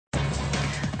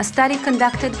A study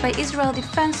conducted by Israel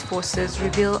Defense Forces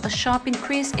revealed a sharp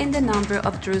increase in the number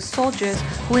of Druze soldiers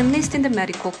who enlist in the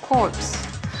medical corps.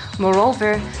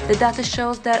 Moreover, the data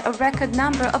shows that a record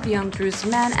number of young Druze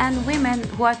men and women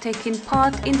who are taking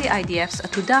part in the IDF's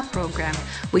Atuda program,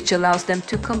 which allows them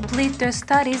to complete their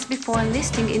studies before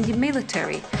enlisting in the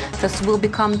military, thus will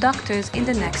become doctors in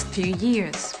the next few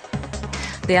years.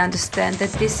 They understand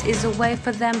that this is a way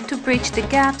for them to bridge the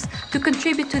gaps, to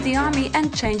contribute to the army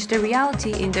and change the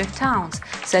reality in their towns,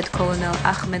 said Colonel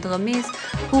Ahmed Ramiz,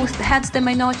 who heads the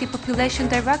Minority Population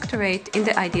Directorate in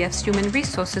the IDF's Human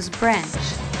Resources branch.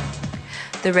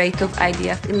 The rate of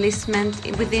IDF enlistment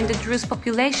within the Druze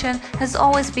population has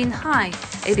always been high,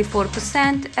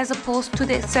 84%, as opposed to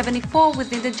the 74%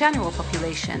 within the general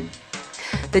population.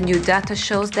 The new data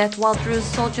shows that while Druze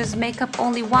soldiers make up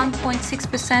only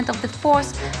 1.6% of the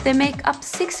force, they make up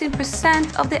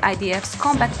 16% of the IDF's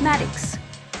combat medics.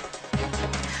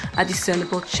 A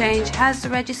discernible change has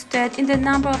registered in the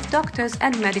number of doctors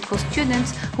and medical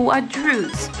students who are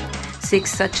Druze. 6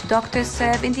 such doctors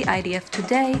serve in the IDF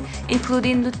today,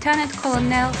 including Lieutenant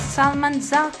Colonel Salman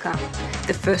Zalka,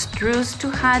 the first Druze to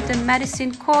head the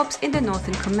Medicine Corps in the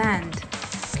Northern Command.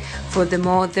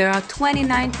 Furthermore, there are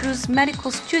 29 Druze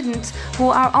medical students who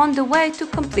are on the way to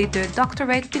complete their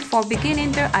doctorate before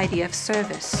beginning their IDF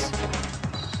service.